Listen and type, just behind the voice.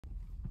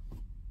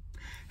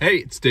Hey,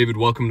 it's David.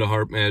 Welcome to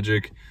Heart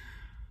Magic,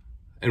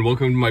 and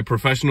welcome to my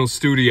professional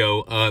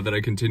studio that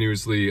I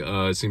continuously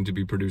seem to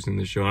be producing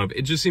this show out of.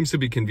 It just seems to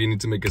be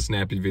convenient to make a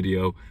snappy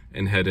video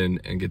and head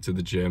in and get to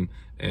the gym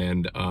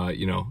and,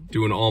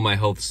 doing all my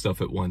health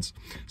stuff at once.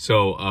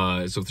 So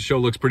if the show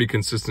looks pretty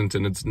consistent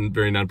and it's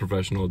very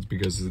non-professional, it's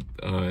because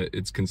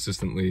it's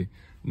consistently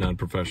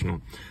non-professional.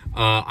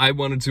 I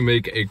wanted to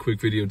make a quick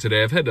video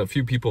today. I've had a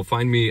few people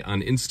find me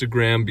on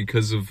Instagram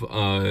because of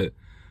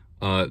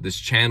this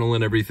channel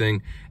and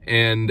everything,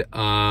 and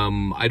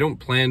I don't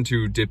plan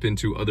to dip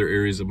into other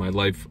areas of my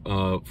life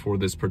for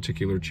this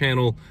particular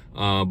channel,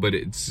 but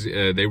it's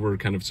they were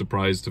kind of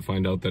surprised to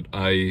find out that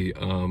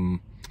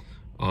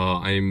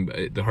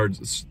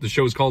the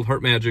show is called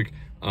Heart Magic,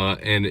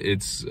 and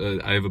it's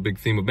I have a big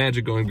theme of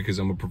magic going because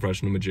I'm a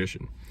professional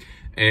magician,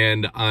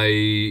 and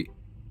I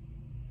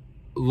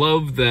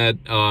love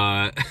that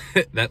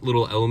that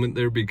little element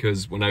there,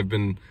 because when I've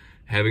been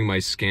having my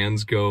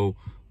scans go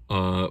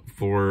at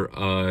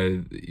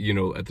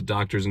the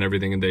doctors and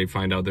everything, and they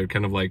find out, they're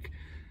kind of like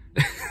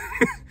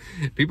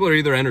people are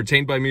either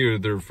entertained by me or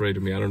they're afraid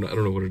of me. I don't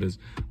know what it is,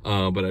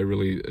 but I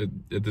really,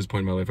 at this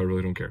point in my life, I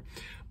really don't care.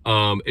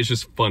 It's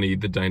just funny,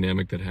 the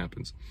dynamic that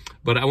happens.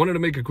 But I wanted to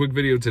make a quick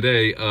video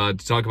today to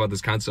talk about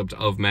this concept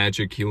of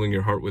magic, healing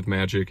your heart with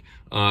magic,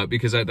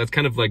 because that's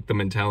kind of like the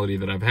mentality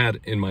that I've had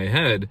in my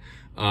head.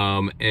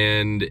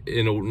 And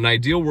in an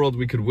ideal world,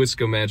 we could whisk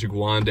a magic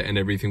wand and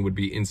everything would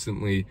be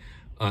instantly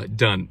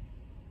done.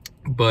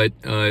 But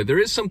there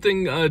is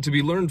something to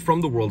be learned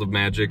from the world of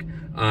magic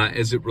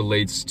as it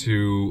relates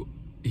to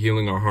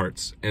healing our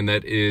hearts, and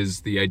that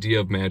is the idea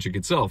of magic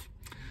itself.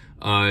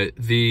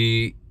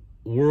 The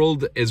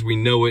world as we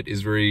know it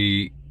is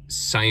very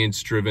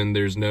science driven.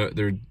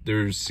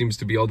 There seems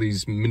to be all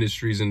these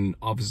ministries and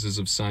offices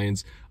of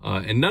science,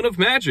 and none of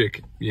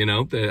magic. I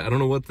don't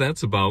know what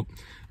that's about,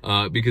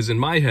 because in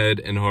my head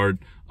and heart,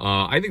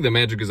 I think that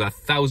magic is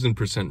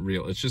 1,000%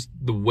 real. It's just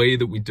the way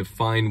that we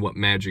define what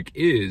magic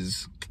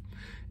is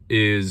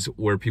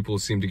where people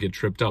seem to get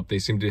tripped up. They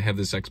seem to have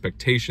this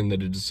expectation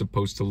that it is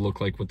supposed to look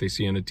like what they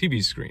see on a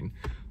TV screen.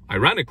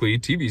 Ironically,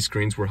 TV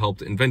screens were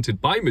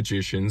invented by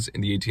magicians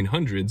in the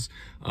 1800s,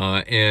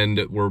 and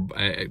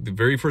the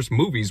very first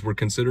movies were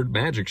considered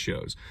magic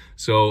shows.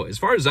 So as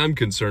far as I'm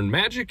concerned,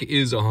 magic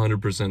is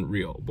 100%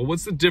 real. But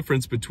what's the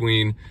difference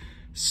between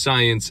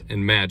science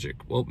and magic?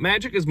 Well,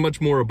 magic is much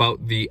more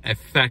about the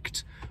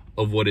effect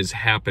of what is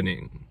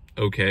happening.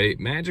 Okay,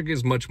 magic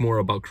is much more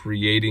about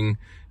creating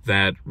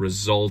that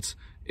result.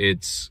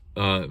 It's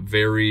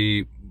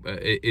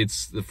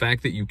it's the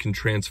fact that you can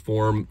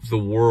transform the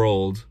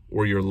world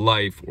or your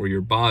life or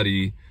your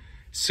body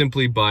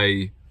simply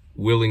by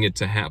willing it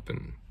to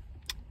happen.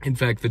 In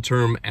fact, the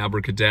term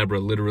abracadabra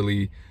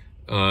literally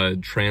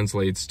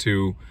translates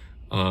to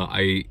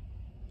I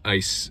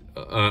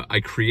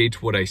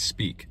create what I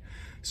speak.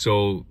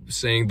 So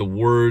saying the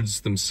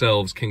words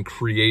themselves can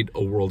create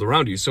a world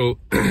around you. So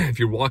if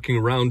you're walking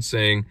around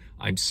saying,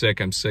 I'm sick,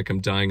 I'm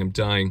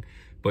dying,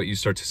 but you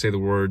start to say the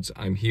words,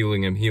 I'm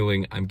healing,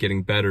 I'm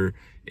getting better,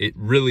 it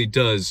really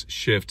does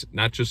shift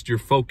not just your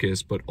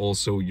focus, but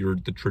also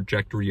the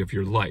trajectory of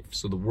your life.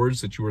 So the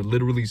words that you are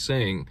literally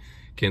saying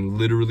can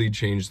literally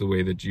change the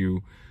way that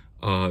you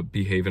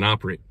behave and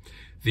operate.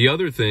 The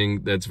other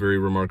thing that's very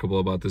remarkable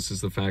about this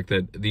is the fact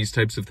that these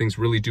types of things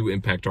really do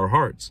impact our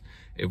hearts.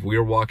 If we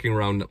are walking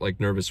around like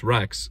nervous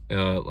wrecks,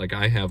 like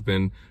I have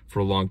been for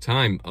a long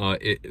time,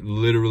 it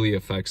literally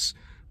affects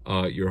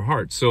your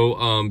heart.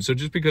 So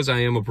just because I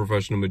am a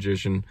professional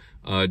magician,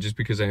 just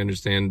because I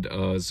understand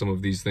some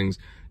of these things,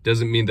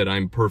 doesn't mean that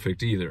I'm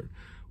perfect either.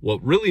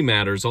 What really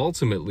matters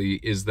ultimately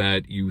is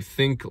that you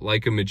think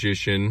like a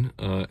magician.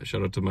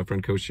 Shout out to my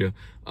friend Kosha.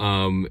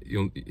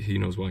 He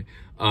knows why.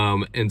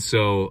 And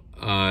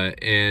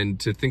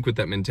to think with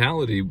that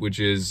mentality, which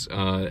is,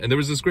 and there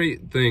was this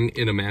great thing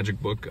in a magic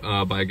book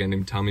by a guy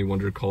named Tommy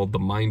Wonder called The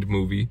Mind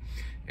Movie.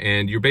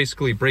 And you're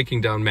basically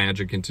breaking down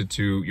magic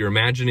into you're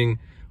imagining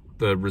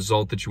the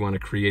result that you want to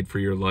create for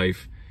your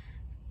life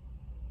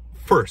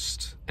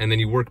first, and then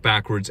you work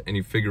backwards and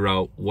you figure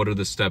out what are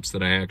the steps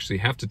that I actually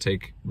have to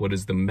take, what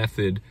is the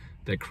method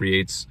that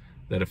creates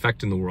that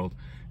effect in the world.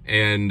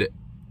 And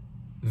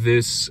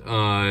this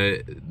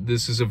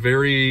is a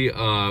very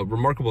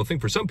remarkable thing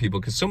for some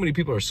people, because so many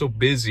people are so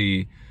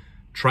busy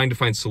trying to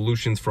find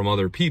solutions from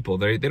other people.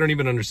 They don't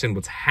even understand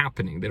what's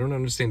happening. They don't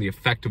understand the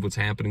effect of what's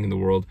happening in the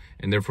world,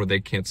 and therefore they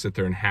can't sit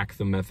there and hack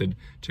the method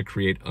to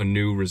create a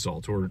new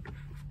result or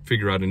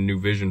figure out a new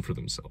vision for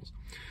themselves.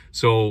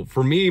 So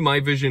for me,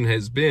 my vision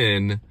has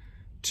been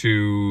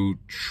to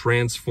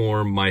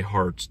transform my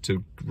heart,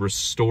 to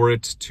restore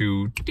it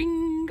to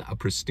a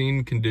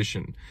pristine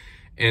condition.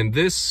 And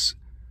this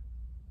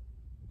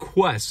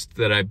quest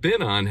that I've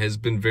been on has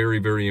been very,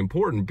 very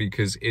important,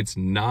 because it's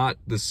not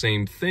the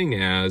same thing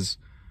as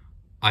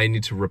I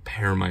need to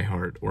repair my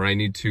heart or I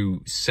need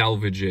to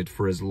salvage it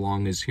for as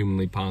long as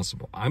humanly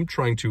possible. I'm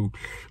trying to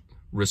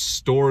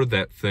restore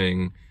that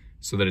thing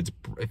so that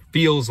it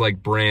feels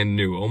like brand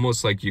new,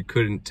 almost like you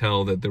couldn't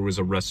tell that there was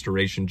a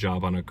restoration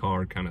job on a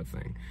car kind of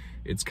thing.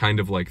 It's kind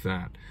of like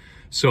that.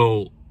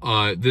 So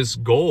this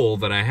goal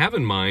that I have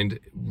in mind,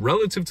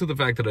 relative to the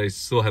fact that I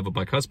still have a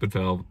bicuspid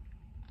valve,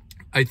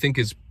 I think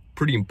is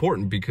pretty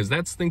important, because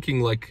that's thinking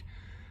like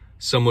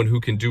someone who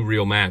can do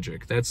real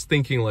magic. That's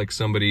thinking like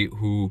somebody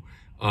who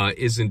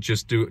isn't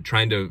just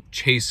trying to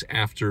chase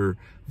after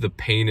the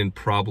pain and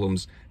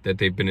problems that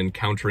they've been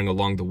encountering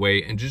along the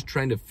way and just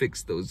trying to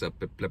fix those up,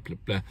 blah, blah, blah,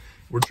 blah.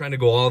 We're trying to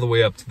go all the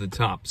way up to the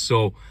top.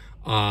 So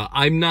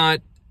I'm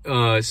not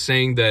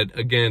saying that,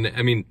 again,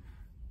 I mean,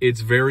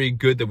 it's very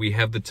good that we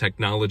have the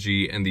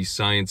technology and the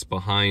science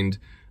behind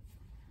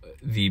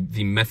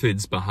the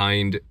methods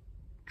behind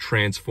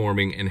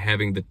transforming and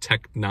having the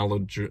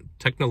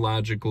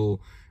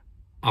technological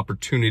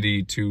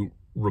opportunity to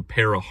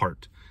repair a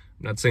heart.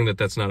 I'm not saying that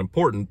that's not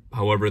important.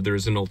 However,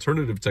 there's an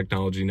alternative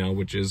technology now,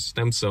 which is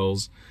stem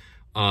cells,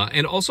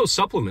 and also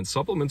supplements.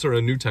 Supplements are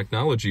a new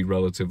technology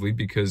relatively,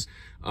 because,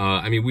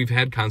 I mean, we've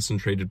had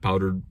concentrated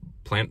powdered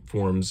plant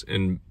forms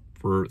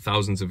for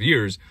thousands of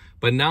years,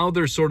 but now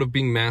they're sort of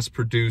being mass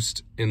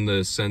produced in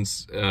the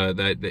sense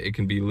that it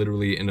can be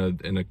literally in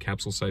a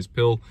capsule-sized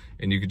pill,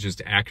 and you could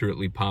just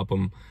accurately pop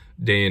them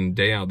day in,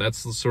 day out. That's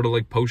sort of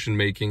like potion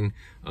making,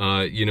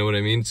 you know what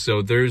I mean?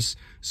 So there's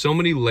so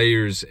many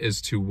layers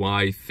as to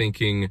why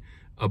thinking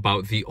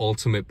about the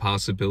ultimate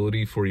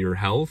possibility for your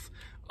health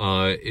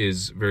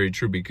is very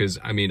true. Because,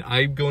 I mean,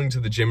 I'm going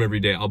to the gym every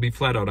day. I'll be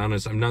flat out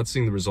honest. I'm not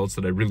seeing the results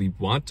that I really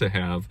want to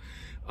have.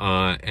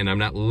 And I'm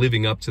not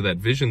living up to that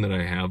vision that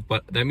I have,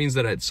 but that means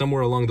that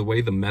somewhere along the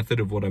way, the method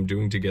of what I'm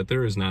doing to get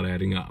there is not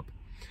adding up.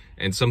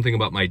 And something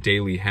about my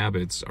daily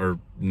habits are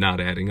not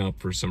adding up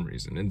for some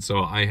reason. And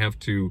so I have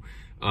to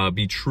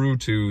be true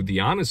to the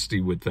honesty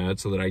with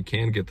that so that I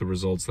can get the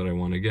results that I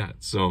want to get.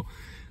 So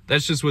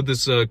that's just what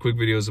this quick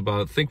video is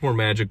about. Think more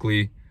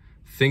magically.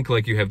 Think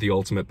like you have the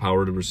ultimate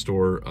power to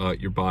restore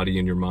your body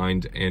and your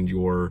mind and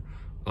your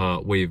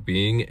way of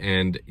being.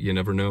 And you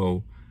never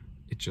know,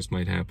 it just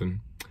might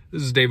happen.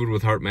 This is David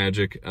with Heart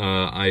Magic.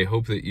 I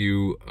hope that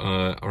you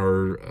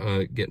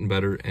are getting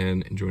better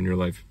and enjoying your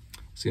life.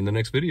 See you in the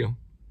next video.